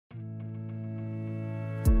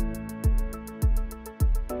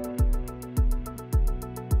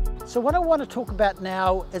So what I want to talk about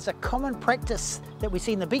now is a common practice that we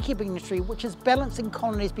see in the beekeeping industry, which is balancing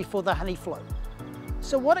colonies before the honey flow.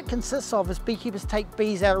 So what it consists of is beekeepers take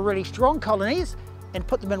bees out of really strong colonies and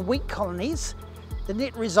put them in weak colonies. The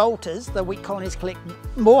net result is the weak colonies collect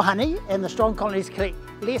more honey and the strong colonies collect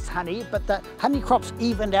less honey, but the honey crop's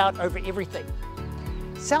evened out over everything.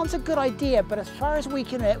 Sounds a good idea, but as far as we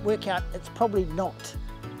can work out, it's probably not.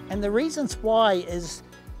 And the reasons why is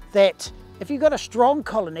that if you've got a strong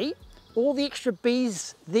colony, all the extra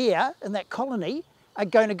bees there in that colony are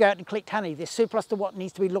going to go out and collect honey. They're surplus to what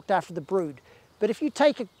needs to be looked after the brood. But if you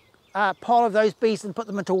take a pile of those bees and put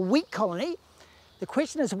them into a weak colony, the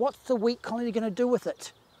question is, what's the weak colony going to do with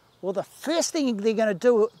it? Well, the first thing they're going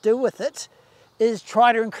to do with it is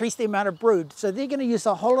try to increase the amount of brood. So they're going to use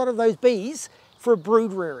a whole lot of those bees for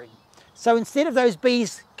brood rearing. So instead of those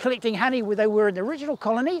bees collecting honey where they were in the original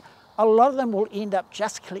colony, a lot of them will end up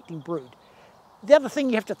just collecting brood. The other thing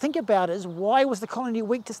you have to think about is, why was the colony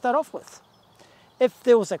weak to start off with? If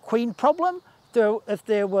there was a queen problem, if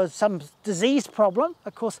there was some disease problem,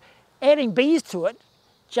 of course, adding bees to it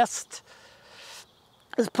just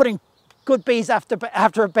is putting good bees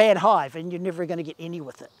after a bad hive, and you're never going to get any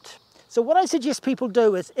with it. So what I suggest people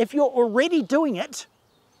do is, if you're already doing it,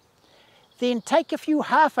 then take a few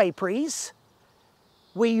half apiaries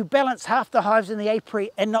where you balance half the hives in the apiary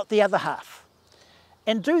and not the other half.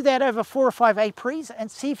 And do that over 4 or 5 apiaries and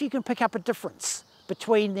see if you can pick up a difference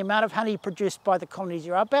between the amount of honey produced by the colonies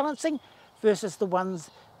you are balancing versus the ones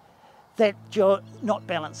that you're not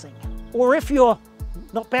balancing. Or if you're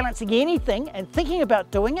not balancing anything and thinking about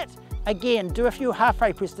doing it, again, do a few half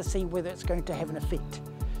apiaries to see whether it's going to have an effect.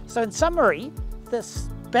 So in summary, this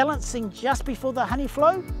balancing just before the honey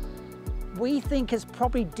flow, we think is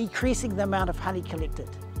probably decreasing the amount of honey collected.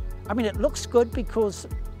 I mean, it looks good because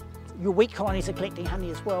your weak colonies are collecting honey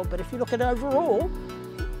as well, but if you look at overall,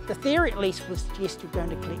 the theory at least would suggest you're going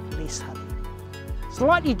to collect less honey.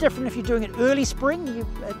 Slightly different if you're doing it early spring,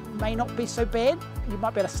 it may not be so bad. You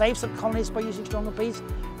might be able to save some colonies by using stronger bees,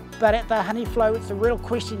 but at the honey flow, it's a real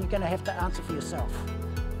question you're going to have to answer for yourself.